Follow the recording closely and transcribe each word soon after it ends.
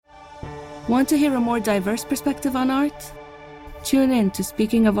Want to hear a more diverse perspective on art? Tune in to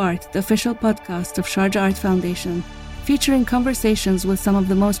Speaking of Art, the official podcast of Sharjah Art Foundation, featuring conversations with some of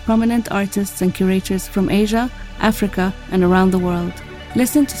the most prominent artists and curators from Asia, Africa, and around the world.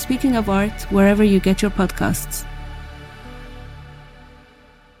 Listen to Speaking of Art wherever you get your podcasts.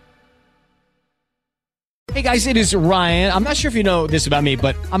 Hey guys, it is Ryan. I'm not sure if you know this about me,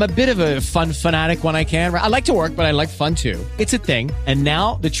 but I'm a bit of a fun fanatic when I can. I like to work, but I like fun too. It's a thing. And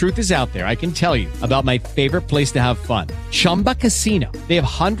now the truth is out there. I can tell you about my favorite place to have fun. Chumba Casino. They have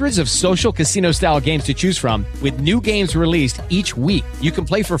hundreds of social casino style games to choose from with new games released each week. You can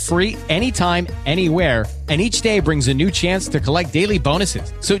play for free anytime, anywhere. And each day brings a new chance to collect daily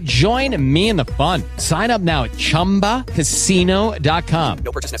bonuses. So join me in the fun. Sign up now at ChumbaCasino.com.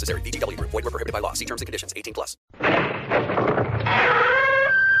 No purchase necessary. VGW. Void where prohibited by law. See terms and conditions. 18+.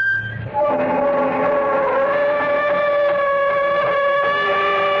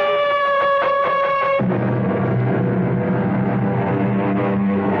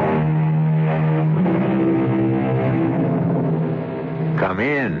 Come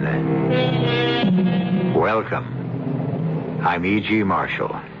in. Welcome. I'm E.G.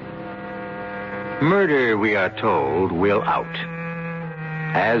 Marshall. Murder, we are told, will out.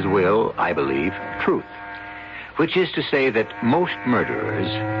 As will, I believe, truth. Which is to say that most murderers,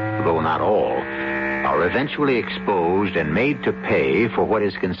 though not all, are eventually exposed and made to pay for what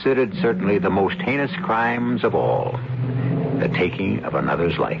is considered certainly the most heinous crimes of all, the taking of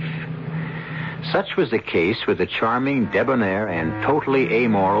another's life. Such was the case with the charming, debonair, and totally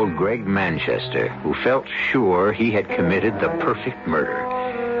amoral Greg Manchester, who felt sure he had committed the perfect murder,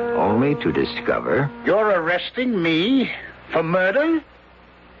 only to discover... You're arresting me for murder?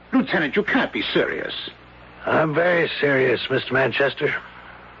 Lieutenant, you can't be serious. I'm very serious, Mr. Manchester.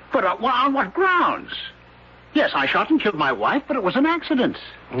 But on what grounds? Yes, I shot and killed my wife, but it was an accident.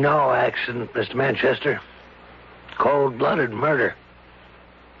 No accident, Mr. Manchester. Cold-blooded murder.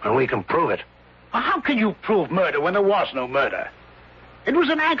 And we can prove it. Well, how can you prove murder when there was no murder? It was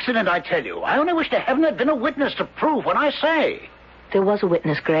an accident, I tell you. I only wish to heaven there'd been a witness to prove what I say. There was a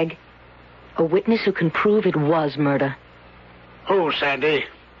witness, Greg. A witness who can prove it was murder. Who, Sandy?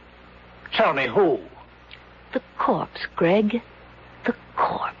 Tell me who. The corpse, Greg. The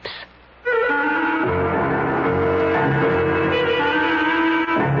corpse.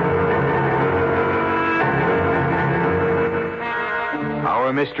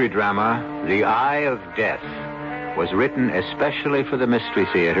 Our mystery drama, The Eye of Death, was written especially for the Mystery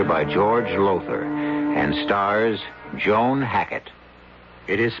Theater by George Lothar and stars Joan Hackett.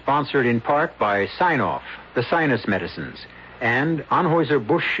 It is sponsored in part by Sign-Off, the sinus medicines, and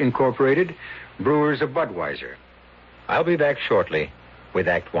Anheuser-Busch Incorporated, brewers of Budweiser. I'll be back shortly with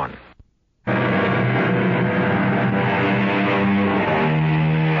Act One.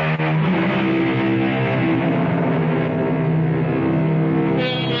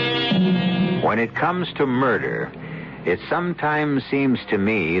 When it comes to murder, it sometimes seems to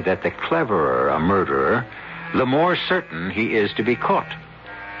me that the cleverer a murderer, the more certain he is to be caught.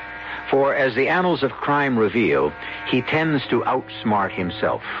 For as the annals of crime reveal, he tends to outsmart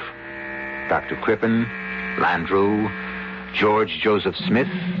himself. Dr. Crippen, Landru, George Joseph Smith,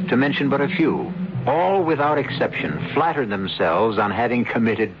 to mention but a few, all without exception flattered themselves on having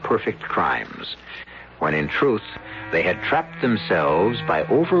committed perfect crimes, when in truth they had trapped themselves by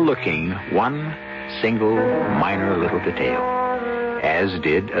overlooking one single minor little detail, as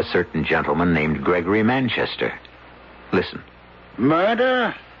did a certain gentleman named Gregory Manchester. Listen.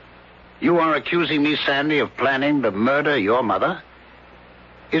 Murder? You are accusing me, Sandy, of planning to murder your mother?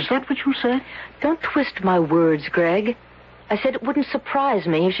 Is that what you said? Don't twist my words, Greg. I said it wouldn't surprise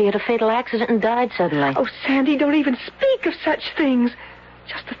me if she had a fatal accident and died suddenly. Oh, Sandy, don't even speak of such things.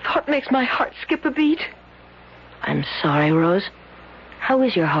 Just the thought makes my heart skip a beat. I'm sorry, Rose. How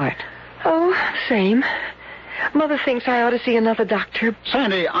is your heart? Oh, same. Mother thinks I ought to see another doctor.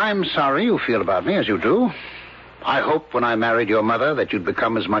 Sandy, I'm sorry you feel about me as you do. I hoped when I married your mother that you'd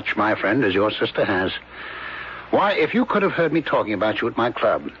become as much my friend as your sister has. Why, if you could have heard me talking about you at my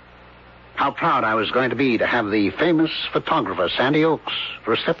club, how proud I was going to be to have the famous photographer, Sandy Oakes,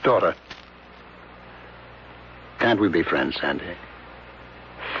 for a stepdaughter. Can't we be friends, Sandy?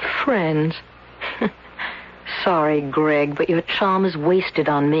 Friends? Sorry, Greg, but your charm is wasted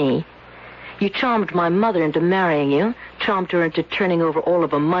on me. You charmed my mother into marrying you, charmed her into turning over all of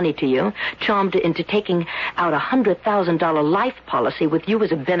her money to you, charmed her into taking out a $100,000 life policy with you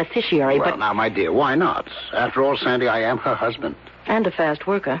as a beneficiary, well, now, my dear, why not? After all, Sandy, I am her husband. And a fast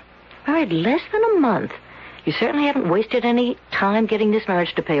worker. Married less than a month. You certainly haven't wasted any time getting this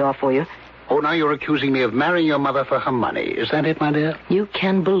marriage to pay off for you. Oh, now you're accusing me of marrying your mother for her money. Is that it, my dear? You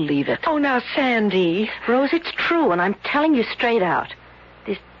can believe it. Oh, now, Sandy. Rose, it's true, and I'm telling you straight out.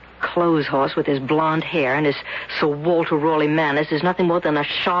 This clothes horse with his blonde hair and his Sir Walter Raleigh manners is nothing more than a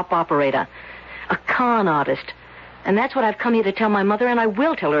sharp operator. A con artist. And that's what I've come here to tell my mother, and I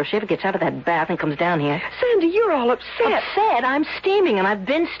will tell her if she ever gets out of that bath and comes down here. Sandy, you're all upset. Upset? I'm steaming, and I've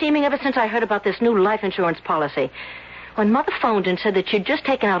been steaming ever since I heard about this new life insurance policy. When Mother phoned and said that she'd just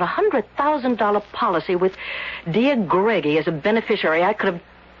taken out a $100,000 policy with dear Greggy as a beneficiary, I could have...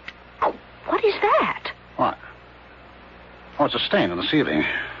 Oh, what is that? What? Oh, it's a stain on the ceiling.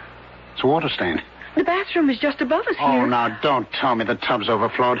 It's a water stain. The bathroom is just above us here. Oh, now, don't tell me the tub's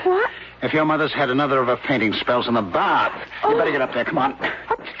overflowed. What? If your mother's had another of her fainting spells in the bath, you better get up there. Come on.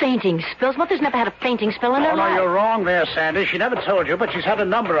 What fainting spells? Mother's never had a fainting spell in her Oh, no, life. you're wrong there, Sandy. She never told you, but she's had a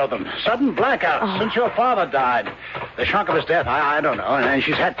number of them. Sudden blackouts since your father died. The shock of his death, I don't know. And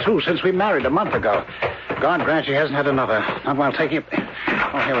she's had 2 since we married a month ago. God grant she hasn't had another. Not while taking it.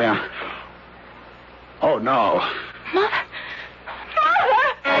 Oh, here we are. Oh, no. Mother!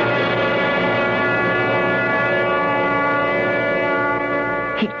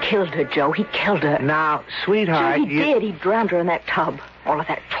 He killed her, Joe. He killed her. Now, sweetheart, Joe, he did. He drowned her in that tub. All of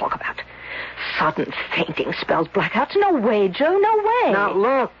that talk about sudden fainting spells, blackouts. No way, Joe. No way. Now,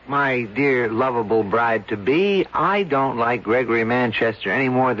 look, my dear, lovable bride-to-be, I don't like Gregory Manchester any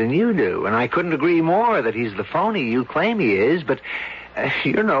more than you do, and I couldn't agree more that he's the phony you claim he is, but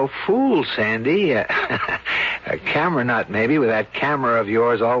you're no fool, Sandy. A camera nut, maybe, with that camera of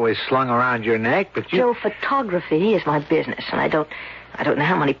yours always slung around your neck, but you... Joe, photography is my business, and I don't know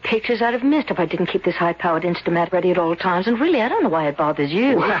how many pictures I'd have missed if I didn't keep this high-powered Instamat ready at all times. And really, I don't know why it bothers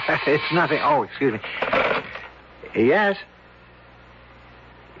you. Well, it's nothing. Oh, excuse me. Yes.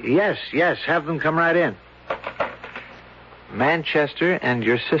 Yes. Have them come right in. Manchester and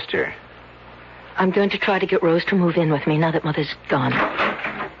your sister. I'm going to try to get Rose to move in with me now that Mother's gone.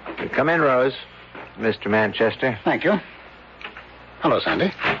 Come in, Rose. Mr. Manchester. Thank you. Hello,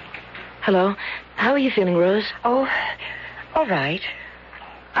 Sandy. Hello. How are you feeling, Rose? Oh, all right.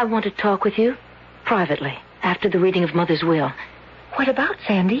 I want to talk with you privately after the reading of Mother's will. What about,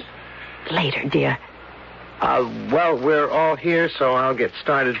 Sandy? Later, dear. Well, we're all here, so I'll get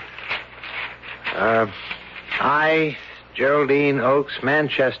started. I, Geraldine Oakes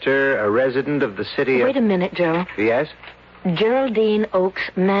Manchester, a resident of the city of... Wait a minute, Joe. Yes? Geraldine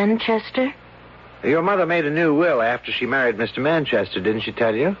Oakes Manchester? Your mother made a new will after she married Mr. Manchester, didn't she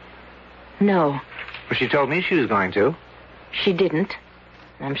tell you? No, Well, she told me she was going to. she didn't.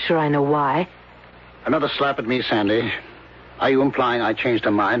 I'm sure I know why. Another slap at me, Sandy. Are you implying I changed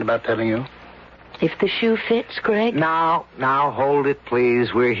her mind about telling you? If the shoe fits, Greg. Now, hold it,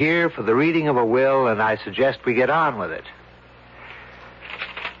 please. We're here for the reading of a will, and I suggest we get on with it.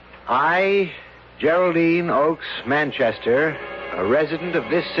 I, Geraldine Oakes Manchester, a resident of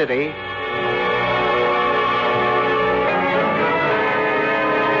this city...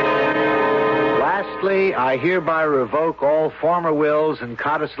 Lastly, I hereby revoke all former wills and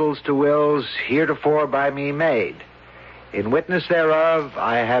codicils to wills heretofore by me made. In witness thereof,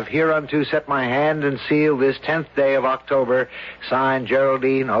 I have hereunto set my hand and seal this 10th day of October, signed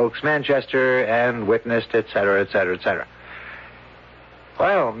Geraldine Oakes Manchester, and witnessed, etc., etc., etc.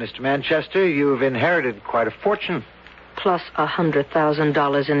 Well, Mr. Manchester, you've inherited quite a fortune. Plus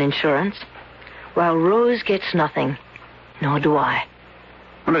 $100,000 in insurance. While Rose gets nothing. Nor do I.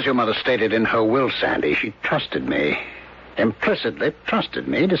 Well, as your mother stated in her will, Sandy, she trusted me. Implicitly trusted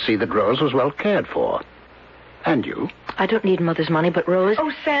me to see that Rose was well cared for. And you. I don't need Mother's money, but Rose...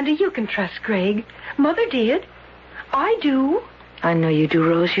 Oh, Sandy, you can trust Greg. Mother did. I do. I know you do,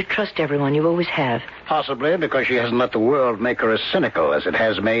 Rose. You trust everyone. You always have. Possibly because she hasn't let the world make her as cynical as it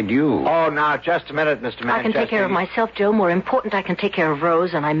has made you. Oh, now, just a minute, Mr. Manchester. I can take care of myself, Joe. More important, I can take care of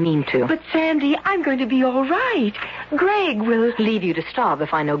Rose, and I mean to. But, Sandy, I'm going to be all right. Greg will... Leave you to starve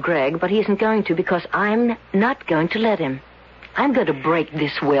if I know Greg, but he isn't going to because I'm not going to let him. I'm going to break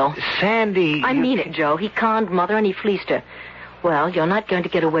this will. Sandy... I mean it, Joe. He conned Mother and he fleeced her. Well, you're not going to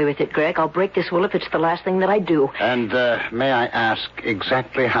get away with it, Greg. I'll break this will if it's the last thing that I do. And, may I ask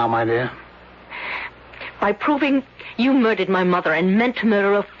exactly how, my dear? By proving you murdered my mother and meant to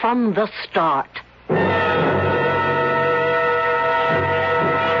murder her from the start.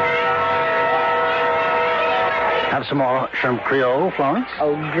 Have some more shrimp Creole, Florence?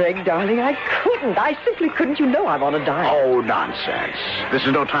 Oh, Greg, darling, I couldn't couldn't. I simply couldn't. You know I'm on a diet. Oh, nonsense. This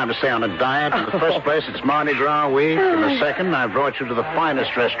is no time to stay on a diet. In the first place, it's Mardi Gras week. In the second, I brought you to the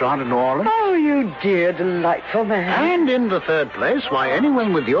finest restaurant in New Orleans. Oh, you dear, delightful man. And in the third place, why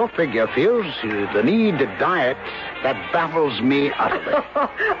anyone with your figure feels the need to diet, that baffles me utterly.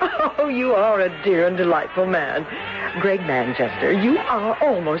 Oh, you are a dear and delightful man. Greg Manchester, you are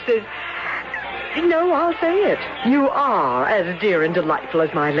almost as... No, I'll say it. You are as dear and delightful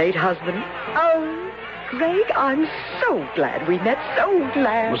as my late husband. Oh, Greg, I'm so glad we met. So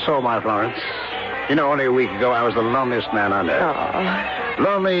glad. Well, so am I, Florence. You know, only a week ago, I was the loneliest man on earth. Oh.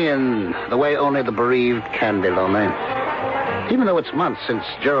 Lonely in the way only the bereaved can be lonely. Even though it's months since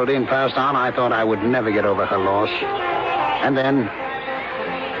Geraldine passed on, I thought I would never get over her loss. And then...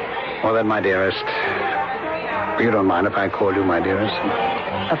 Well, then, my dearest... You don't mind if I call you my dearest?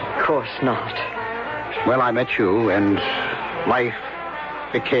 Of course not. Well, I met you, and life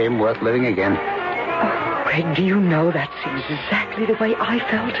became worth living again. Oh, Greg, do you know that's exactly the way I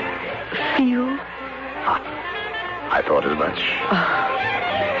felt? Feel? I thought as much.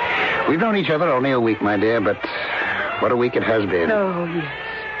 We've known each other only a week, my dear, but what a week it has been. Oh, yes.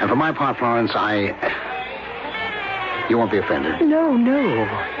 And for my part, Florence, You won't be offended. No.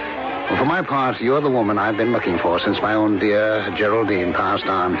 Well, for my part, you're the woman I've been looking for since my own dear Geraldine passed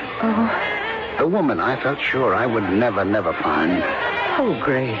on. Oh. The woman I felt sure I would never find. Oh,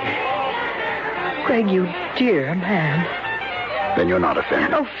 Greg. Greg, you dear man. Then you're not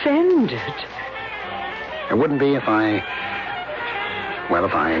offended. Offended? It wouldn't be if I...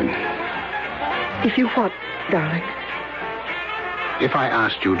 If you what, darling? If I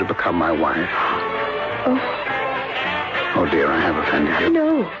asked you to become my wife. Oh, dear, I have offended you.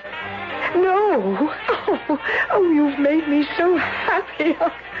 No. Oh, you've made me so happy.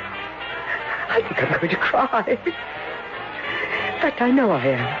 I think I'm going to cry. In fact, I know I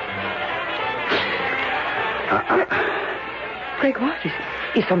am. Greg, what?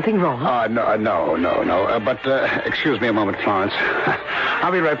 Is something wrong? No. But excuse me a moment, Florence.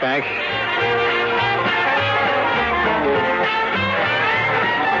 I'll be right back.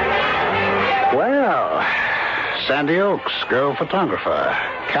 Well, Sandy Oaks, girl photographer,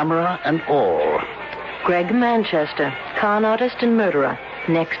 camera and all. Greg Manchester, con artist and murderer.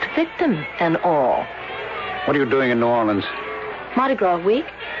 Next victim and all. What are you doing in New Orleans? Mardi Gras week.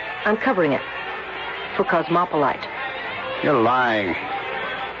 I'm covering it. For Cosmopolite. You're lying.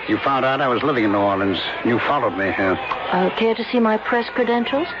 You found out I was living in New Orleans. You followed me here. Care to see my press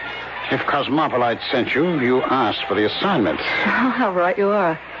credentials? If Cosmopolite sent you, you asked for the assignment. How right you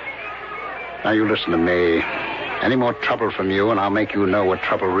are. Now, you listen to me. Any more trouble from you, and I'll make you know what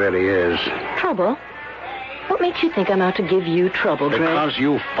trouble really is. Trouble? What makes you think I'm out to give you trouble, Greg? Because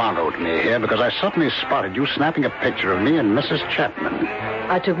you followed me here, because I suddenly spotted you snapping a picture of me and Mrs. Chapman.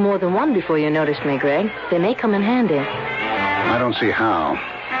 I took more than one before you noticed me, Greg. They may come in handy. I don't see how.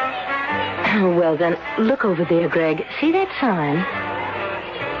 Well, then, look over there, Greg. See that sign?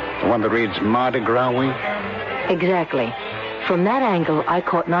 The one that reads Mardi Gras week? Exactly. From that angle, I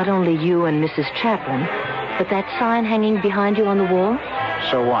caught not only you and Mrs. Chapman, but that sign hanging behind you on the wall.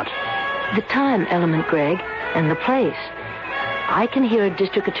 So what? The time element, Greg, and the place. I can hear a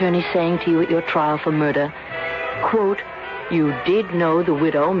district attorney saying to you at your trial for murder, quote, "You did know the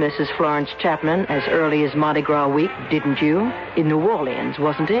widow, Mrs. Florence Chapman, as early as Mardi Gras week, didn't you? In New Orleans,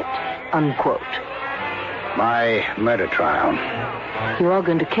 wasn't it?" Unquote. My murder trial. You are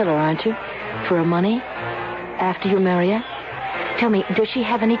going to kill her, aren't you? For her money? After you marry her? Tell me, does she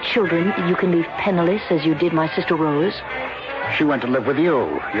have any children you can leave penniless as you did my sister Rose? She went to live with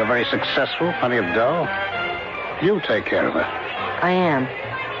you. You're very successful, plenty of dough. You take care of her. I am.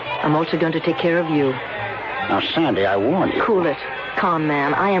 I'm also going to take care of you. Now, Sandy, I warn you. Cool it, con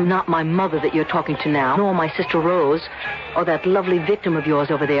man. I am not my mother that you're talking to now, nor my sister Rose, or that lovely victim of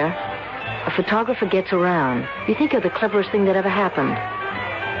yours over there. A photographer gets around. You think you're the cleverest thing that ever happened.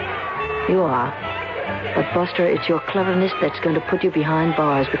 You are. But, Buster, it's your cleverness that's going to put you behind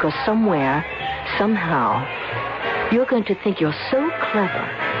bars, because somewhere, somehow, you're going to think you're so clever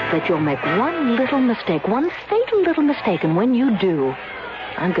that you'll make one little mistake, one fatal little mistake, and when you do,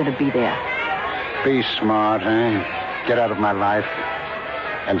 I'm going to be there. Be smart, eh? Get out of my life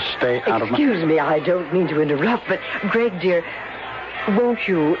and stay out of my... Excuse me, I don't mean to interrupt, but, Greg, dear, won't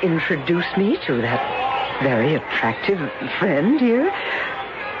you introduce me to that very attractive friend here?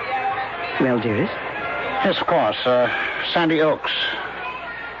 Well, dearest? Yes, of course. Sandy Oaks,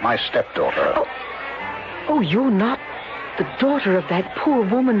 my stepdaughter. Oh, you're not the daughter of that poor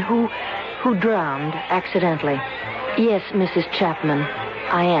woman who drowned accidentally. Yes, Mrs. Chapman,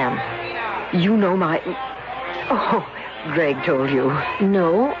 I am. You know my... Oh, Greg told you.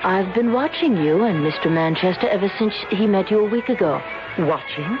 No, I've been watching you and Mr. Manchester ever since he met you a week ago.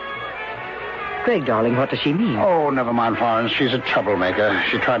 Watching? Greg, darling, what does she mean? Oh, never mind, Florence. She's a troublemaker.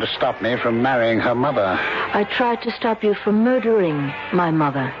 She tried to stop me from marrying her mother. I tried to stop you from murdering my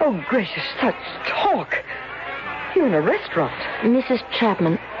mother. Oh, gracious, such talk. You're in a restaurant. Mrs.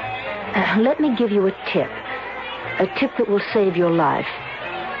 Chapman, let me give you a tip. A tip that will save your life.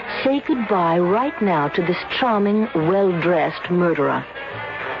 Say goodbye right now to this charming, well-dressed murderer.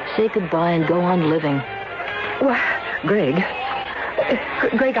 Say goodbye and go on living. Well, Greg,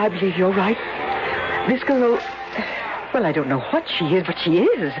 I believe you're right. This girl, well, I don't know what she is, but she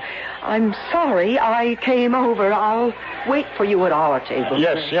is. I'm sorry I came over. I'll wait for you at our table.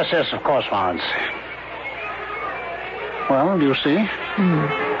 Yes, of course, Florence. Well, do you see?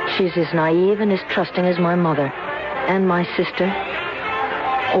 She's as naive and as trusting as my mother. And my sister.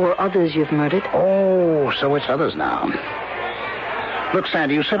 Or others you've murdered. Oh, so it's others now. Look,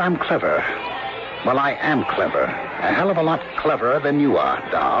 Sandy, you said I'm clever. Well, I am clever. A hell of a lot cleverer than you are,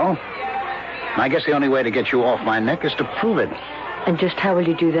 doll. And I guess the only way to get you off my neck is to prove it. And just how will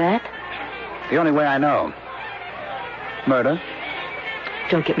you do that? The only way I know. Murder.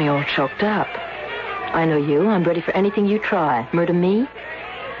 Don't get me all choked up. I know you. I'm ready for anything you try. Murder me?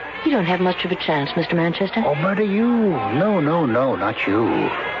 You don't have much of a chance, Mr. Manchester. Oh, murder you. No, not you.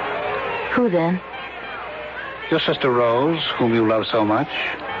 Who then? Your sister Rose, whom you love so much.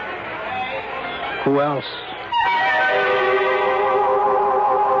 Who else?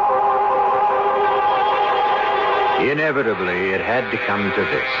 Inevitably, it had to come to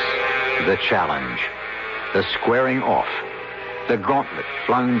this. The challenge. The squaring off. The gauntlet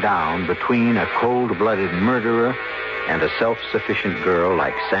flung down between a cold-blooded murderer and a self-sufficient girl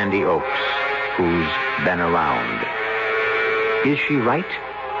like Sandy Oakes, who's been around. Is she right?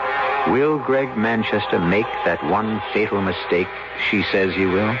 Will Greg Manchester make that one fatal mistake she says he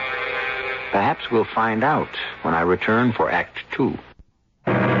will? Perhaps we'll find out when I return for Act 2.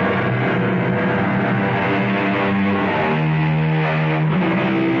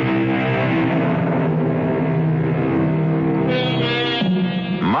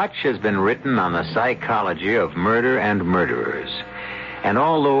 Much has been written on the psychology of murder and murderers. And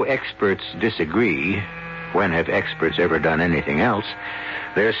although experts disagree, when have experts ever done anything else,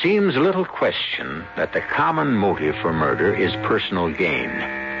 there seems little question that the common motive for murder is personal gain.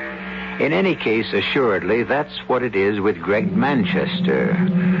 In any case, assuredly, that's what it is with Greg Manchester,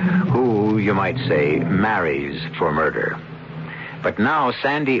 who, you might say, marries for murder. But now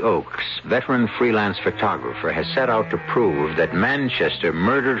Sandy Oakes, veteran freelance photographer, has set out to prove that Manchester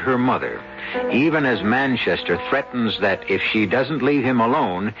murdered her mother, even as Manchester threatens that if she doesn't leave him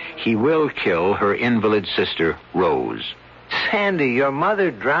alone, he will kill her invalid sister, Rose. Sandy, your mother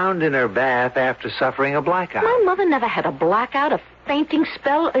drowned in her bath after suffering a blackout. My mother never had a blackout, a fainting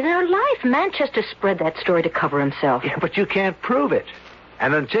spell in her life. Manchester spread that story to cover himself. Yeah, but you can't prove it.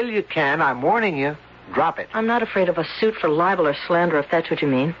 And until you can, I'm warning you, drop it. I'm not afraid of a suit for libel or slander, if that's what you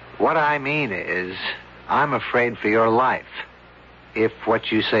mean. What I mean is, I'm afraid for your life, if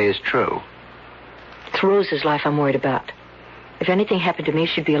what you say is true. It's Rose's life I'm worried about. If anything happened to me,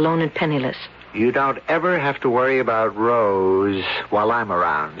 she'd be alone and penniless. You don't ever have to worry about Rose while I'm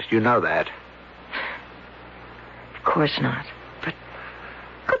around. You know that. Of course not. But,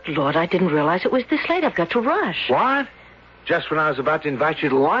 good Lord, I didn't realize it was this late. I've got to rush. What? Just when I was about to invite you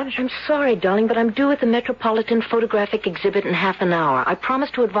to lunch? I'm sorry, darling, but I'm due at the Metropolitan Photographic Exhibit in half an hour. I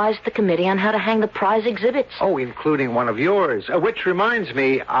promised to advise the committee on how to hang the prize exhibits. Oh, including one of yours. Which reminds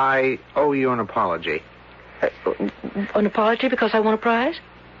me, I owe you an apology. An apology because I won a prize?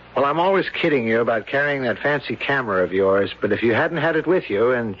 Well, I'm always kidding you about carrying that fancy camera of yours, but if you hadn't had it with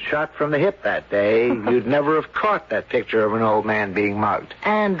you and shot from the hip that day, you'd never have caught that picture of an old man being mugged.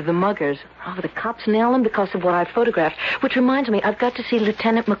 And the muggers. Oh, the cops nailed them because of what I photographed. Which reminds me, I've got to see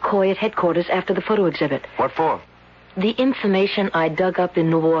Lieutenant McCoy at headquarters after the photo exhibit. What for? The information I dug up in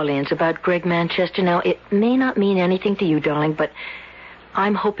New Orleans about Greg Manchester. Now, it may not mean anything to you, darling, but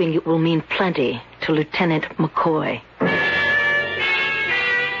I'm hoping it will mean plenty to Lieutenant McCoy.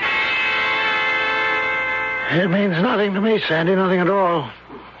 It means nothing to me, Sandy, nothing at all.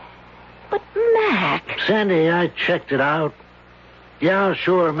 But, Mac... Sandy, I checked it out. Yeah,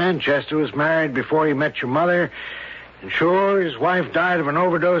 sure, Manchester was married before he met your mother. And sure, his wife died of an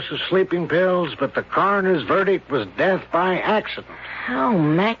overdose of sleeping pills, but the coroner's verdict was death by accident. Oh,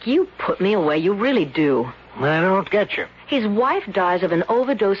 Mac, you put me away. You really do. I don't get you. His wife dies of an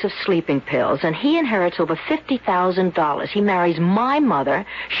overdose of sleeping pills, and he inherits over $50,000. He marries my mother.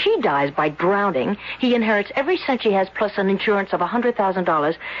 She dies by drowning. He inherits every cent she has, plus an insurance of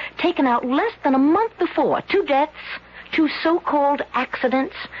 $100,000, taken out less than a month before. 2 deaths, 2 so-called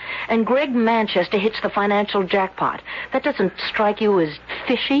accidents, and Greg Manchester hits the financial jackpot. That doesn't strike you as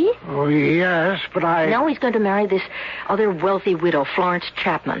fishy? Oh, yes, but Now he's going to marry this other wealthy widow, Florence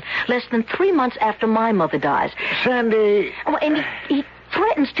Chapman, less than 3 months after my mother dies. Sandy... Oh, and he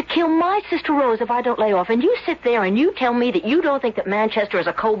threatens to kill my sister Rose if I don't lay off. And you sit there and you tell me that you don't think that Manchester is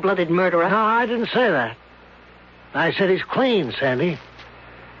a cold-blooded murderer? No, I didn't say that. I said he's clean, Sandy.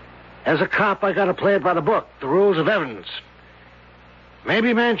 As a cop, I got to play it by the book, the rules of evidence.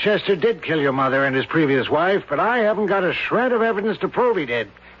 Maybe Manchester did kill your mother and his previous wife, but I haven't got a shred of evidence to prove he did,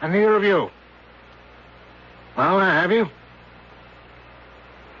 and neither of you. Well, have you?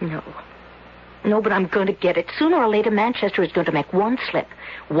 No. No, but I'm going to get it. Sooner or later, Manchester is going to make one slip.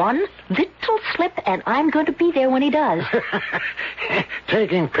 One little slip, and I'm going to be there when he does.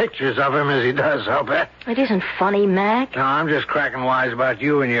 Taking pictures of him as he does, I'll bet. It isn't funny, Mac. No, I'm just cracking wise about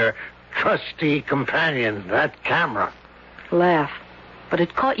you and your trusty companion, that camera. Laugh. But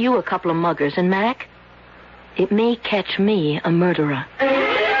it caught you a couple of muggers, and Mac, it may catch me a murderer.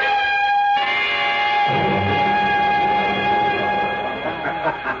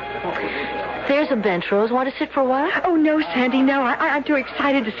 There's a bench, Rose. Want to sit for a while? Oh, no, Sandy, no. I'm too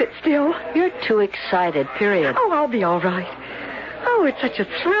excited to sit still. You're too excited, period. Oh, I'll be all right. Oh, it's such a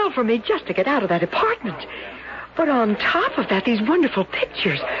thrill for me just to get out of that apartment. But on top of that, these wonderful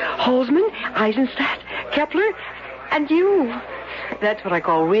pictures. Holzman, Eisenstadt, Kepler, and you. That's what I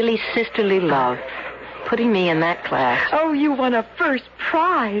call really sisterly love. Putting me in that class. Oh, you won a first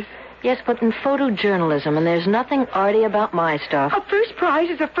prize. Yes, but in photojournalism, and there's nothing arty about my stuff. A first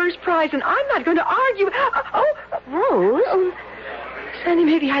prize is a first prize, and I'm not going to argue. Rose? Oh, Sandy,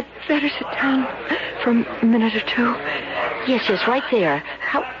 maybe I'd better sit down for a minute or two. Yes, right there.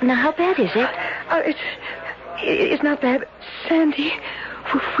 How bad is it? It's not bad. Sandy,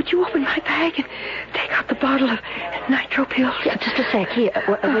 would you open my bag and take out the bottle of nitro pills? Yeah, just a sec. Here,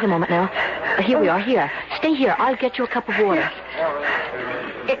 wait a moment now. Here we are. Here. Stay here. I'll get you a cup of water.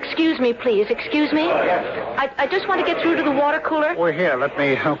 Excuse me, please. Excuse me. I just want to get through to the water cooler. Oh, here, let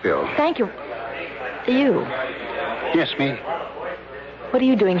me help you. Thank you. You? Yes, me. What are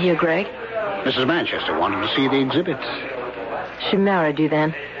you doing here, Greg? Mrs. Manchester wanted to see the exhibits. She married you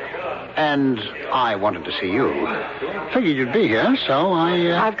then? And I wanted to see you. Figured you'd be here, so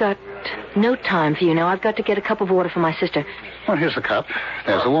I've got no time for you now. I've got to get a cup of water for my sister. Well, here's the cup.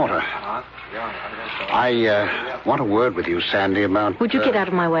 There's the water. I want a word with you, Sandy, about... Would you get out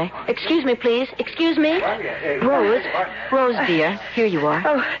of my way? Excuse me, please. Excuse me. Rose, dear. Here you are.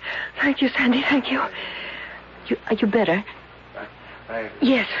 Oh, thank you, Sandy. Thank you. Are you better?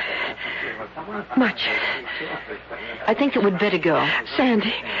 Yes. Much. I think that we'd better go.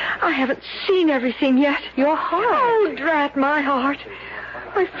 Sandy, I haven't seen everything yet. Your heart. Oh, drat my heart.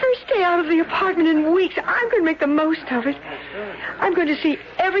 My first day out of the apartment in weeks. I'm going to make the most of it. I'm going to see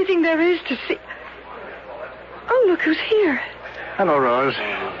everything there is to see. Oh, look who's here. Hello, Rose.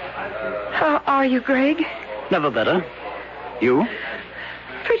 How are you, Greg? Never better. You?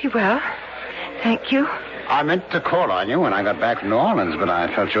 Pretty well. Thank you. I meant to call on you when I got back from New Orleans, but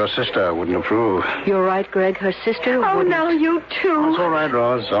I felt your sister wouldn't approve. You're right, Greg. Her sister Oh, wouldn't. now you too. It's all right,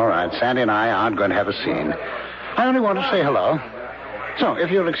 Rose. All right. Sandy and I aren't going to have a scene. I only want to say hello. So,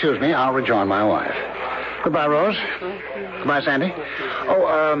 if you'll excuse me, I'll rejoin my wife. Goodbye, Rose. Goodbye, Sandy.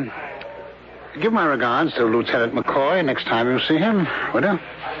 Oh, give my regards to Lieutenant McCoy next time you see him, will you?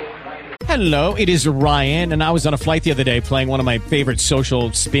 Hello, it is Ryan, and I was on a flight the other day playing one of my favorite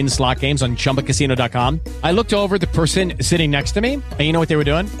social spin slot games on ChumbaCasino.com. I looked over at the person sitting next to me, and you know what they were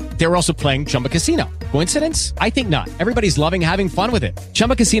doing? They were also playing Chumba Casino. Coincidence? I think not. Everybody's loving having fun with it.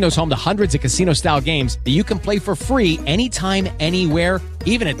 Chumba Casino is home to hundreds of casino-style games that you can play for free anytime, anywhere,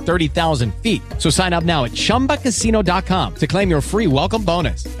 even at 30,000 feet. So sign up now at ChumbaCasino.com to claim your free welcome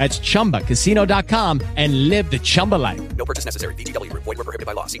bonus. That's ChumbaCasino.com and live the Chumba life. No purchase necessary. VGW. Void were prohibited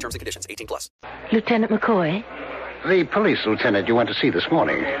by law. See terms and conditions. 18+. Lieutenant McCoy? The police lieutenant you went to see this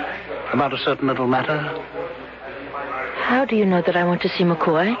morning. About a certain little matter. How do you know that I went to see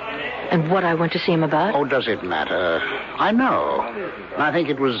McCoy? And what I went to see him about? Oh, does it matter? I know. I think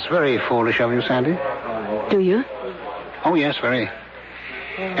it was very foolish of you, Sandy. Do you? Oh, yes, very.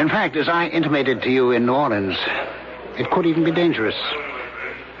 In fact, as I intimated to you in New Orleans, it could even be dangerous.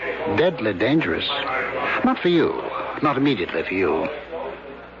 Deadly dangerous. Not for you. Not immediately for you.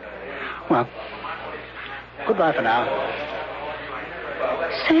 Well, goodbye for now.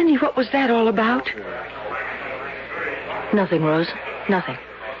 Sandy, what was that all about? Nothing, Rose. Nothing.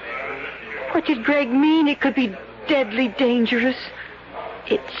 What did Greg mean? It could be deadly dangerous.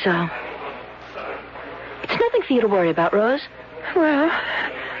 It's nothing for you to worry about, Rose. Well,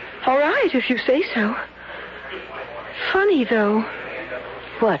 all right, if you say so. funny, though.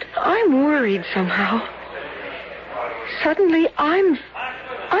 What? I'm worried somehow. Suddenly, I'm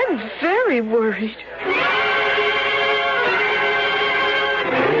very worried.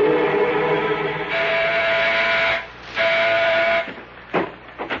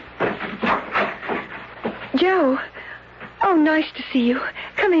 Joe. Oh, nice to see you.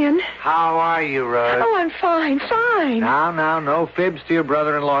 Come in. How are you, Rose? Oh, I'm fine. Now, no fibs to your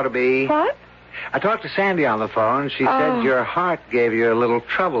brother-in-law-to-be. What? I talked to Sandy on the phone. She said your heart gave you a little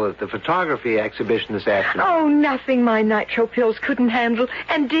trouble at the photography exhibition this afternoon. Oh, nothing my nitro pills couldn't handle,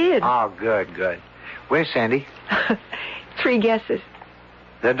 and did. Oh, good. Where's Sandy? 3 guesses.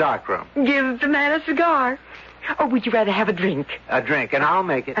 The dark room. Give the man a cigar. Or would you rather have a drink? A drink, and I'll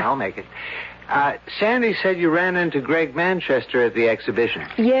make it. Sandy said you ran into Greg Manchester at the exhibition.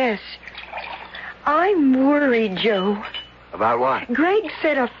 Yes. I'm worried, Joe. About what? Greg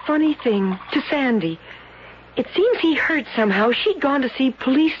said a funny thing to Sandy. It seems he heard somehow she'd gone to see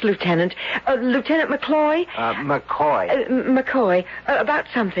Police Lieutenant McCloy. McCoy, about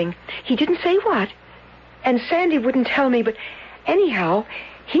something. He didn't say what. And Sandy wouldn't tell me, but anyhow,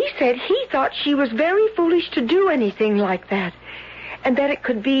 he said he thought she was very foolish to do anything like that. And that it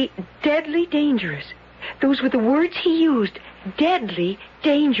could be deadly dangerous. Those were the words he used. Deadly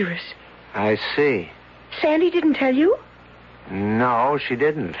dangerous. I see. Sandy didn't tell you? No, she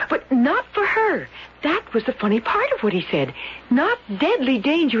didn't. But not for her. That was the funny part of what he said. Not deadly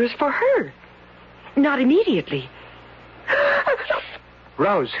dangerous for her. Not immediately.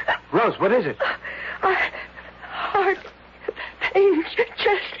 Rose, what is it? Heart pain,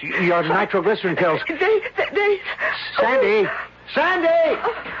 chest. Your nitroglycerin pills. They... Sandy!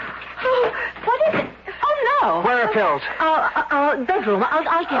 What is it? Oh, no. Where are pills? Bedroom.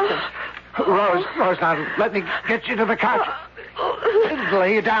 I'll get them. Rose, now, let me get you to the couch.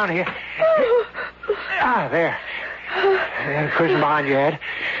 Lay you down here. There. Cushion behind your head.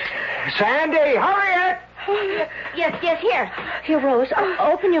 Sandy, hurry it! Yes, here. Here, Rose.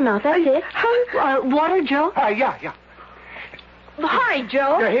 Open your mouth. That's it. Water, Joe? Yeah. Hi,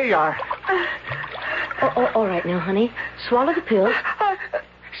 Joe. Yeah, here you are. All right now, honey. Swallow the pills.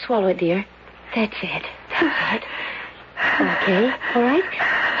 Swallow it, dear. That's it. Okay, all right?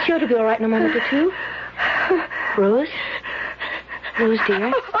 Sure to be all right in a moment or two. Rose,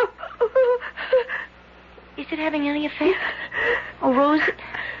 dear. Is it having any effect? Oh, Rose,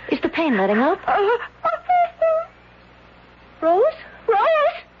 is the pain letting up? Rose?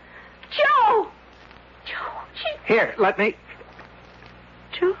 Joe! Here, let me...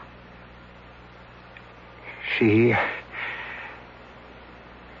 Joe?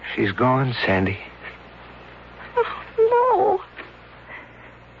 She's gone, Sandy. Oh,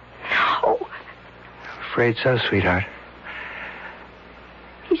 no. Afraid so, sweetheart.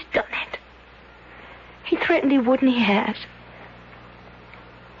 He's done it. He threatened he would, and he has.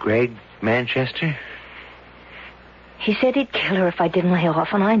 Greg Manchester? He said he'd kill her if I didn't lay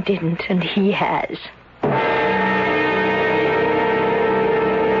off, and I didn't, and he has.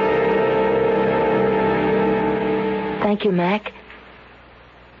 Thank you, Mac.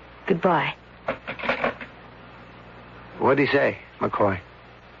 Goodbye. What'd he say, McCoy?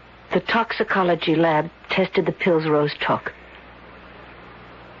 The toxicology lab tested the pills Rose took.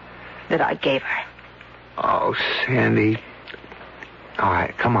 That I gave her. Oh, Sandy. All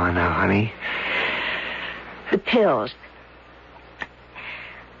right, come on now, honey. The pills.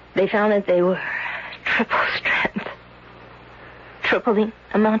 They found that they were triple strength. Triple the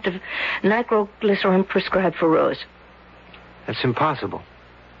amount of nitroglycerin prescribed for Rose. That's impossible.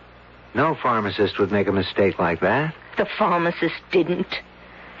 No pharmacist would make a mistake like that. The pharmacist didn't.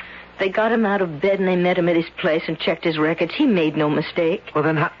 They got him out of bed and they met him at his place and checked his records. He made no mistake. Well,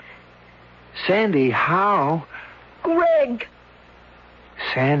 then how... Sandy, how? Greg.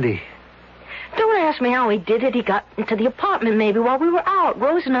 Sandy. Don't ask me how he did it. He got into the apartment maybe while we were out.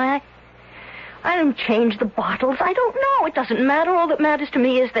 Rose and I didn't change the bottles. I don't know. It doesn't matter. All that matters to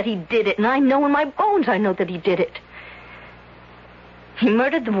me is that he did it. And I know in my bones I know that he did it. He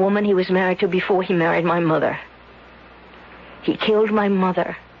murdered the woman he was married to before he married my mother. He killed my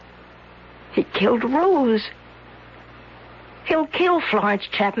mother. He killed Rose. He'll kill Florence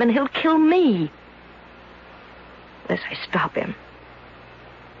Chapman. He'll kill me. Unless I stop him.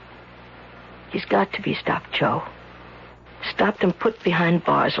 He's got to be stopped, Joe. Stopped and put behind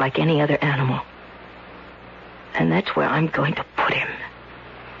bars like any other animal. And that's where I'm going to put him.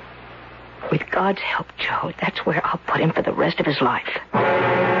 With God's help, Joe, that's where I'll put him for the rest of his life.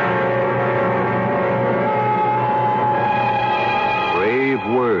 Brave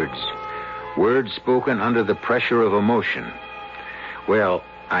words. Words spoken under the pressure of emotion. Well,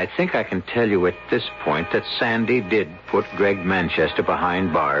 I think I can tell you at this point that Sandy did put Greg Manchester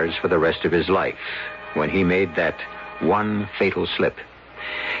behind bars for the rest of his life when he made that one fatal slip.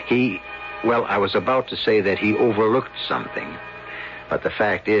 I was about to say that he overlooked something, but the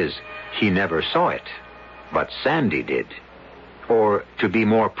fact is, he never saw it. But Sandy did. Or, to be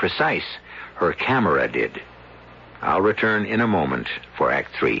more precise, her camera did. I'll return in a moment for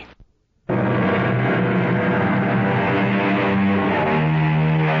Act 3.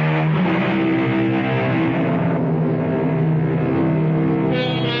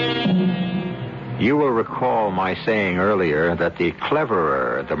 You will recall my saying earlier that the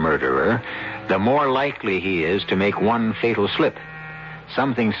cleverer the murderer, the more likely he is to make one fatal slip.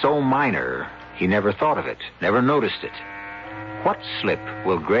 Something so minor, he never thought of it, never noticed it. What slip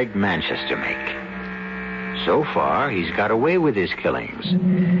will Greg Manchester make? So far, he's got away with his killings.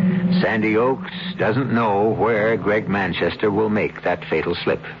 Sandy Oakes doesn't know where Greg Manchester will make that fatal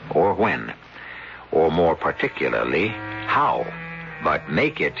slip, or when, or more particularly, how. But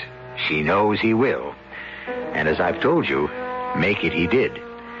make it, she knows he will. And as I've told you, make it he did.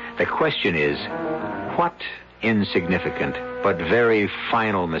 The question is, what insignificant but very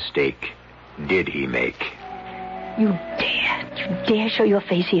final mistake did he make? You dare show your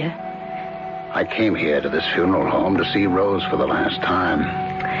face here? I came here to this funeral home to see Rose for the last time.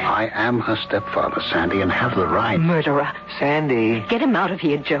 I am her stepfather, Sandy, and have the right. Murderer. Sandy. Get him out of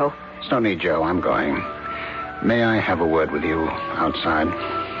here, Joe. There's no need, Joe. I'm going. May I have a word with you outside?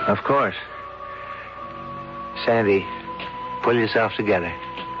 Of course. Sandy, pull yourself together.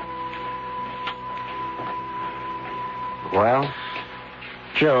 Well?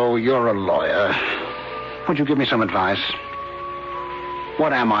 Joe, you're a lawyer. Would you give me some advice?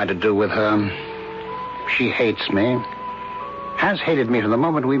 What am I to do with her? She hates me. Has hated me from the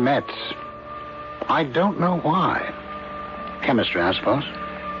moment we met. I don't know why. Chemistry, I suppose.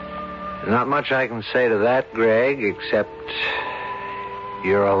 Not much I can say to that, Greg, except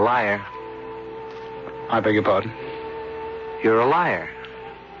you're a liar. I beg your pardon? You're a liar.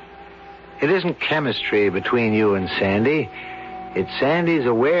 It isn't chemistry between you and Sandy. It's Sandy's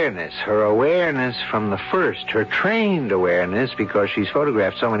awareness, her awareness from the first, her trained awareness, because she's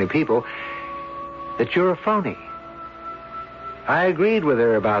photographed so many people, that you're a phony. I agreed with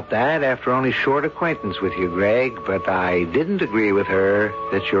her about that after only short acquaintance with you, Greg, but I didn't agree with her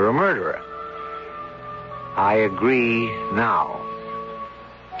that you're a murderer. I agree now.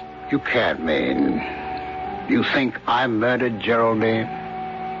 You can't mean... You think I murdered Geraldine?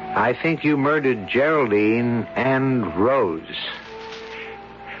 I think you murdered Geraldine and Rose.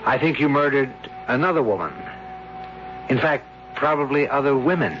 I think you murdered another woman. In fact, probably other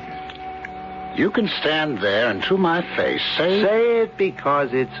women. You can stand there and to my face say... Say it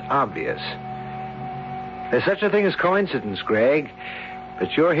because it's obvious. There's such a thing as coincidence, Greg.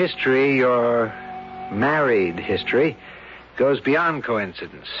 But your history, your married history, goes beyond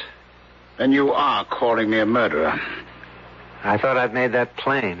coincidence. Then you are calling me a murderer. I thought I'd made that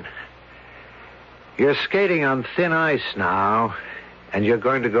plain. You're skating on thin ice now, and you're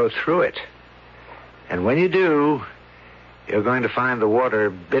going to go through it. And when you do, you're going to find the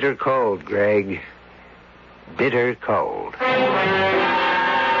water bitter cold, Greg. Bitter cold.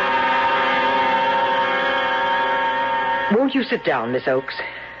 Won't you sit down, Miss Oakes?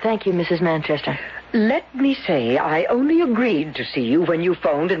 Thank you, Mrs. Manchester. Let me say, I only agreed to see you when you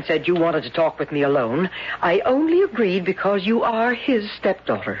phoned and said you wanted to talk with me alone. I only agreed because you are his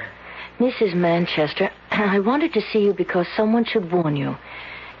stepdaughter. Mrs. Manchester, I wanted to see you because someone should warn you.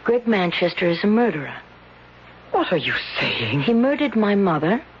 Greg Manchester is a murderer. What are you saying? He murdered my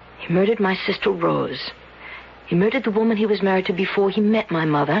mother. He murdered my sister Rose. He murdered the woman he was married to before he met my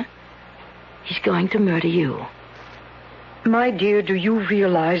mother. He's going to murder you. My dear, do you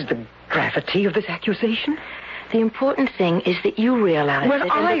realize the gravity of this accusation? The important thing is that you realize What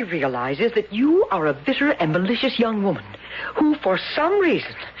it. I realize is that you are a bitter and malicious young woman who, for some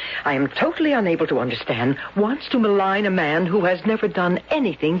reason, I am totally unable to understand, wants to malign a man who has never done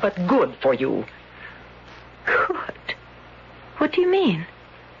anything but good for you. Good? What do you mean?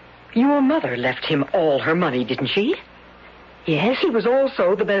 Your mother left him all her money, didn't she? Yes. He was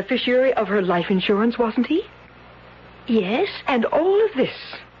also the beneficiary of her life insurance, wasn't he? Yes. And all of this,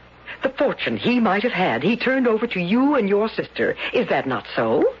 the fortune he might have had, he turned over to you and your sister. Is that not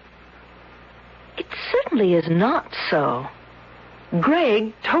so? It certainly is not so.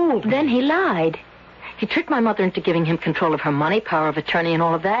 Greg told me. Then he lied. He tricked my mother into giving him control of her money, power of attorney, and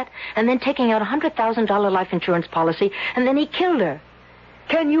all of that, and then taking out a $100,000 life insurance policy, and then he killed her.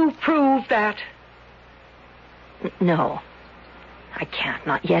 Can you prove that? No. I can't,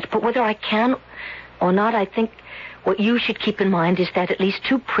 not yet. But whether I can or not, I think What you should keep in mind is that at least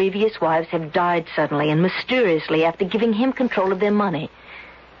 2 previous wives have died suddenly and mysteriously after giving him control of their money.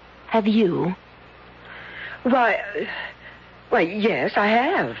 Have you? Why, yes, I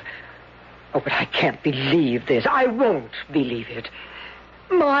have. Oh, but I can't believe this. I won't believe it.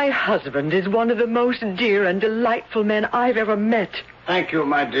 My husband is one of the most dear and delightful men I've ever met. Thank you,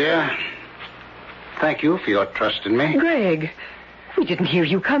 my dear. Thank you for your trust in me. Greg, we didn't hear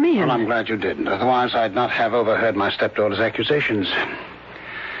you come in. Well, I'm glad you didn't. Otherwise, I'd not have overheard my stepdaughter's accusations.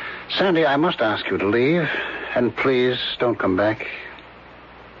 Sandy, I must ask you to leave. And please, don't come back.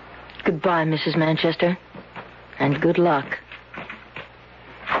 Goodbye, Mrs. Manchester. And good luck.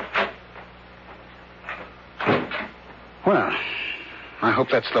 Well, I hope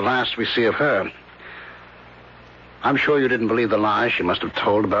that's the last we see of her. I'm sure you didn't believe the lies she must have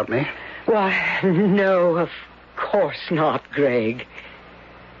told about me. Why, no, of course not, Greg.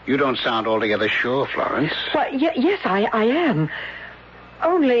 You don't sound altogether sure, Florence. Why, yes, I am.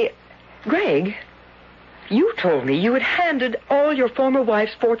 Only, Greg, you told me you had handed all your former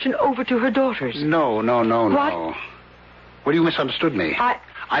wife's fortune over to her daughters. No. What? Well, you misunderstood me.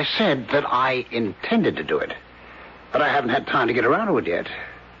 I said that I intended to do it. But I haven't had time to get around to it yet.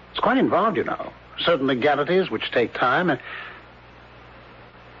 It's quite involved, you know. Certain legalities which take time, and...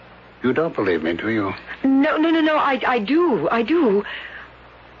 You don't believe me, do you? No, I do.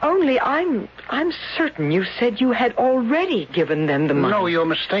 Only I'm certain you said you had already given them the money. No, you're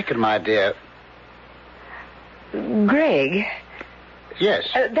mistaken, my dear. Greg? Yes?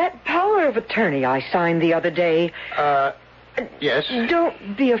 That power of attorney I signed the other day... Yes?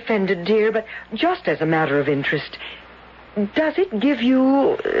 Don't be offended, dear, but just as a matter of interest... Does it give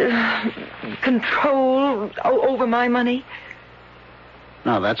you control over my money?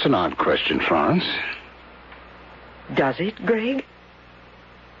 Now, that's an odd question, Florence. Does it, Greg?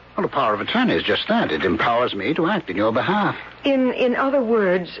 Well, the power of attorney is just that. It empowers me to act in your behalf. In other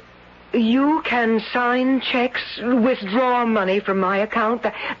words, you can sign checks, withdraw money from my account,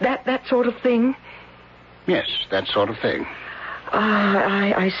 that sort of thing? Yes, that sort of thing.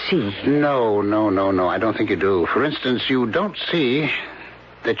 I see. No. I don't think you do. For instance, you don't see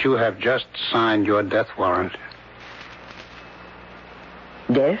that you have just signed your death warrant.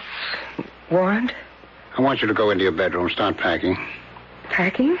 Death warrant? I want you to go into your bedroom, start packing.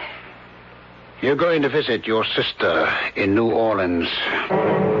 Packing? You're going to visit your sister in New Orleans.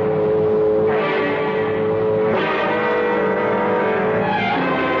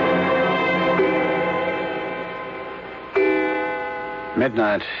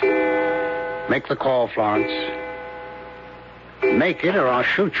 Midnight. Make the call, Florence. Make it or I'll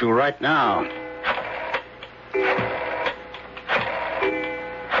shoot you right now.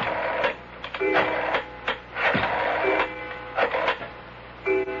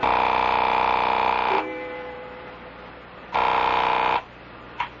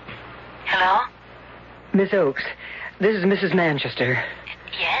 Hello? Miss Oakes, this is Mrs. Manchester.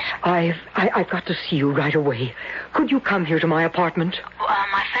 Yes? I've got to see you right away. Could you come here to my apartment?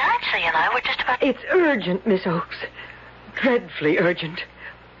 My fiancé and I were just about... It's urgent, Miss Oakes. Dreadfully urgent.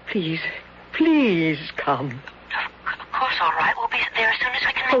 Please come. Of course, all right. We'll be there as soon as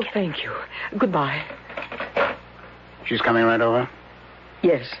we can make it. Thank you. Goodbye. She's coming right over?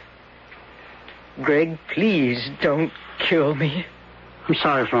 Yes. Greg, please don't kill me. I'm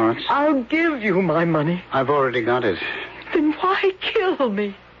sorry, Florence. I'll give you my money. I've already got it. Then why kill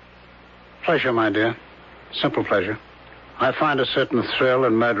me? Pleasure, my dear. Simple pleasure. I find a certain thrill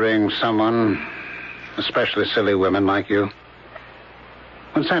in murdering someone, especially silly women like you.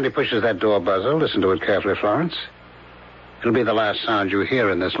 When Sandy pushes that door buzzer, listen to it carefully, Florence. It'll be the last sound you hear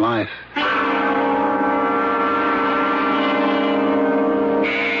in this life.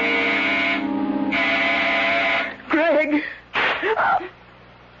 Greg! All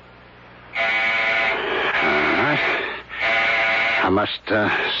right. I must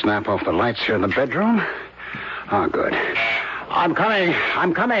snap off the lights here in the bedroom. Oh, good. I'm coming.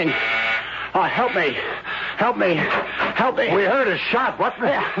 Oh, help me. We heard a shot. What?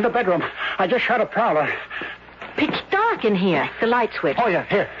 Yeah, in the bedroom. I just shot a prowler. Pitch dark in here. The light switch. Oh, yeah,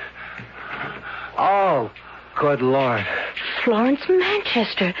 here. Oh, good Lord. Florence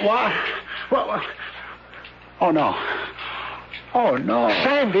Manchester. What? Oh, no. Oh, no.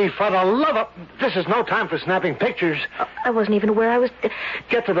 Sandy, for the love of... This is no time for snapping pictures. I wasn't even aware I was...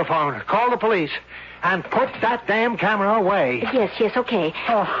 Get to the phone. Call the police. And put that damn camera away. Yes, okay.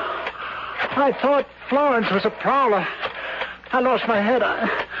 Oh, I thought Florence was a prowler. I lost my head.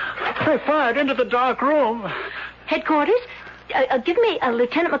 I fired into the dark room. Headquarters? Give me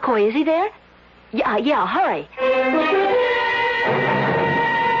Lieutenant McCoy. Is he there? Yeah, hurry.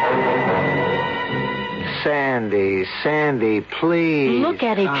 Sandy. Sandy, please. Look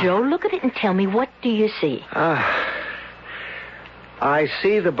at it, Joe. Look at it and tell me, what do you see? I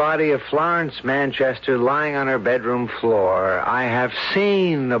see the body of Florence Manchester lying on her bedroom floor. I have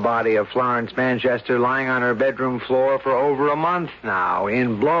seen the body of Florence Manchester lying on her bedroom floor for over a month now,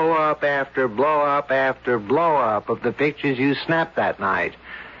 in blow-up after blow-up after blow-up of the pictures you snapped that night.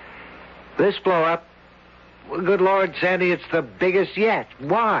 This blow-up, well, good Lord, Sandy, it's the biggest yet.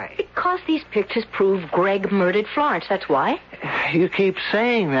 Why? Because these pictures prove Greg murdered Florence, that's why. You keep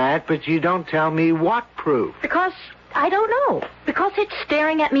saying that, but you don't tell me what proof. Because I don't know. Because it's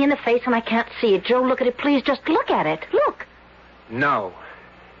staring at me in the face and I can't see it. Joe, look at it, please. Just look at it. Look. No.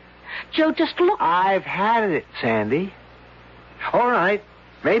 Joe, just look. I've had it, Sandy. All right.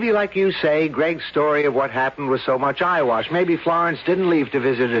 Maybe, like you say, Greg's story of what happened was so much eyewash. Maybe Florence didn't leave to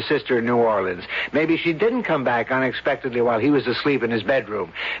visit her sister in New Orleans. Maybe she didn't come back unexpectedly while he was asleep in his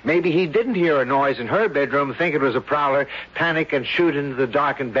bedroom. Maybe he didn't hear a noise in her bedroom, think it was a prowler, panic, and shoot into the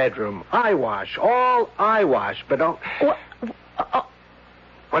darkened bedroom. Eyewash. All eyewash. But don't...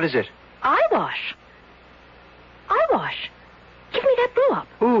 What is it? Eyewash. Eyewash. Give me that blow-up.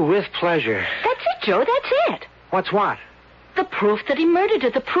 Ooh, with pleasure. That's it, Joe. That's it. What's what? The proof that he murdered her.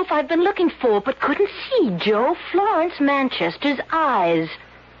 The proof I've been looking for, but couldn't see, Joe. Florence Manchester's eyes.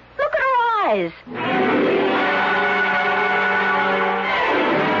 Look at her eyes.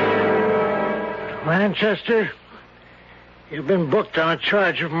 Manchester, you've been booked on a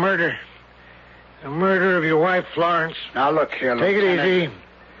charge of murder. The murder of your wife, Florence. Now, look here, Take it Lieutenant. easy.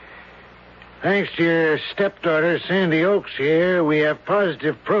 Thanks to your stepdaughter, Sandy Oaks, here, we have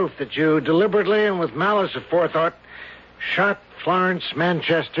positive proof that you deliberately and with malice aforethought shot Florence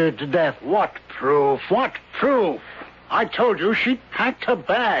Manchester to death. What proof? What proof? I told you she packed her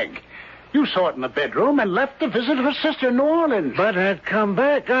bag. You saw it in the bedroom and left to visit her sister in New Orleans. But had come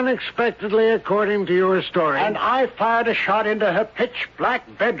back unexpectedly, according to your story. And I fired a shot into her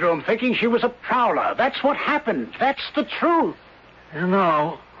pitch-black bedroom, thinking she was a prowler. That's what happened. That's the truth.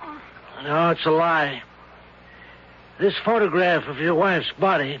 No, it's a lie. This photograph of your wife's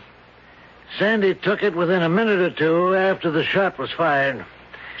body, Sandy took it within a minute or two after the shot was fired.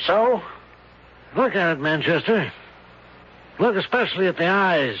 So? Look at it, Manchester. Look especially at the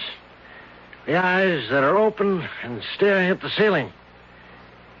eyes. The eyes that are open and staring at the ceiling.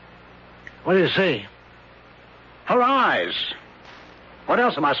 What do you see? Her eyes. What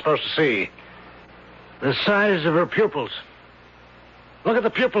else am I supposed to see? The size of her pupils. Look at the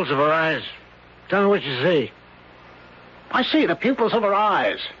pupils of her eyes. Tell me what you see. I see the pupils of her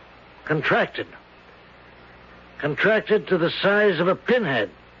eyes. Contracted. Contracted to the size of a pinhead.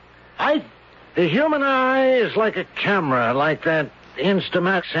 The human eye is like a camera, like that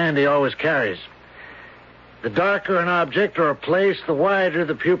Instamax Sandy always carries. The darker an object or a place, the wider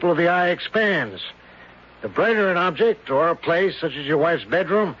the pupil of the eye expands. The brighter an object or a place, such as your wife's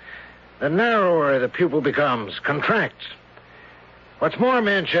bedroom, the narrower the pupil becomes, contracts. What's more,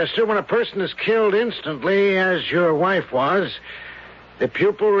 Manchester, when a person is killed instantly, as your wife was, the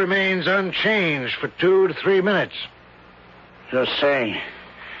pupil remains unchanged for 2 to 3 minutes. You're saying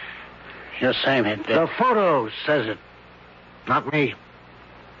it. The photo says it, not me.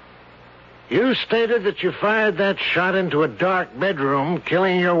 You stated that you fired that shot into a dark bedroom,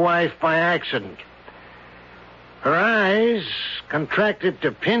 killing your wife by accident. Her eyes, contracted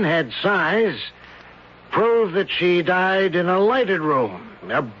to pinhead size, prove that she died in a lighted room,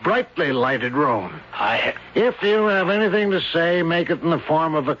 a brightly lighted room. If you have anything to say, make it in the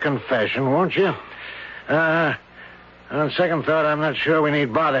form of a confession, won't you? On second thought, I'm not sure we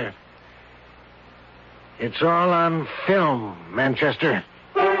need bother. It's all on film, Manchester.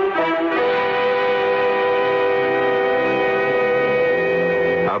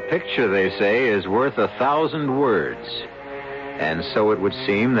 A picture, they say, is worth 1,000 words. And so it would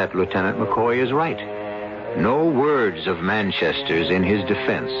seem that Lieutenant McCoy is right. No words of Manchester's in his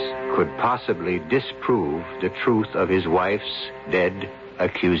defense could possibly disprove the truth of his wife's dead,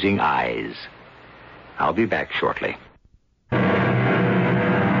 accusing eyes. I'll be back shortly.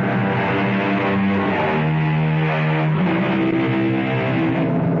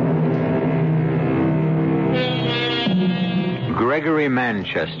 Gregory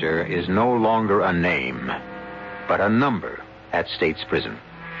Manchester is no longer a name, but a number at State's Prison.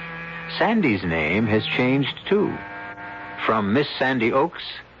 Sandy's name has changed, too. From Miss Sandy Oaks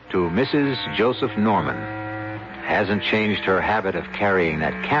to Mrs. Joseph Norman. Hasn't changed her habit of carrying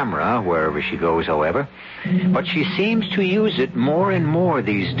that camera wherever she goes, however. But she seems to use it more and more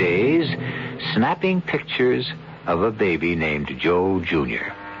these days, snapping pictures of a baby named Joe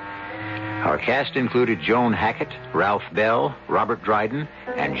Jr. Our cast included Joan Hackett, Ralph Bell, Robert Dryden,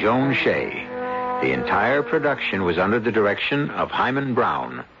 and Joan Shea. The entire production was under the direction of Hyman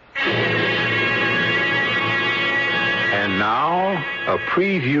Brown. And now, a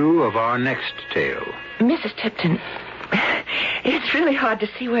preview of our next tale. Mrs. Tipton, it's really hard to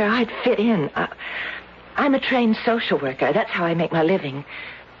see where I'd fit in. I'm a trained social worker. That's how I make my living.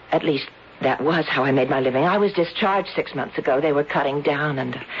 At least, that was how I made my living. I was discharged 6 months ago. They were cutting down,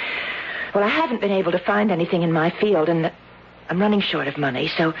 and... Well, I haven't been able to find anything in my field, and I'm running short of money,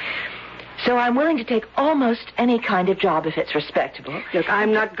 so I'm willing to take almost any kind of job if it's respectable. Look,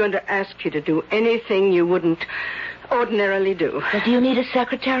 I'm not going to ask you to do anything you wouldn't ordinarily do. Well, do you need a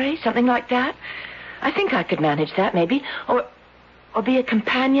secretary? Something like that? I think I could manage that, maybe. Or be a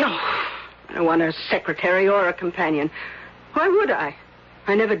companion. Oh, I don't want a secretary or a companion. Why would I?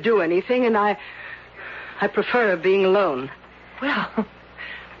 I never do anything, and I prefer being alone. Well,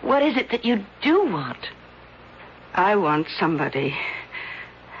 what is it that you do want? I want somebody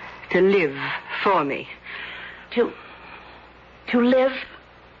to live for me. To live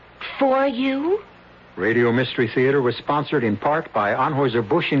for you? Radio Mystery Theater was sponsored in part by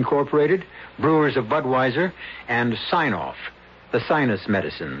Anheuser-Busch Incorporated, Brewers of Budweiser, and Sign-Off, the sinus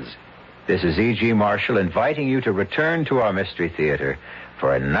medicines. This is E.G. Marshall inviting you to return to our Mystery Theater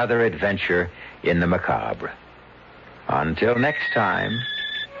for another adventure in the macabre. Until next time,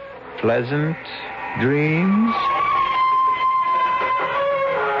 pleasant dreams.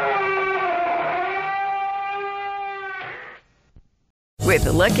 With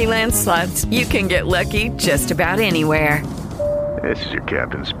the Lucky Land Slots, you can get lucky just about anywhere. This is your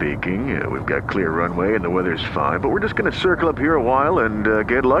captain speaking. We've got clear runway and the weather's fine, but we're just going to circle up here a while and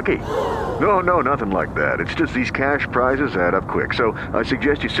get lucky. No, nothing like that. It's just these cash prizes add up quick. So I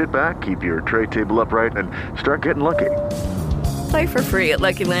suggest you sit back, keep your tray table upright, and start getting lucky. Play for free at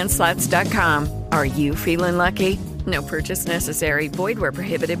LuckyLandSlots.com. Are you feeling lucky? No purchase necessary. Void where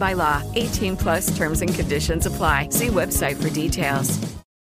prohibited by law. 18+ terms and conditions apply. See website for details.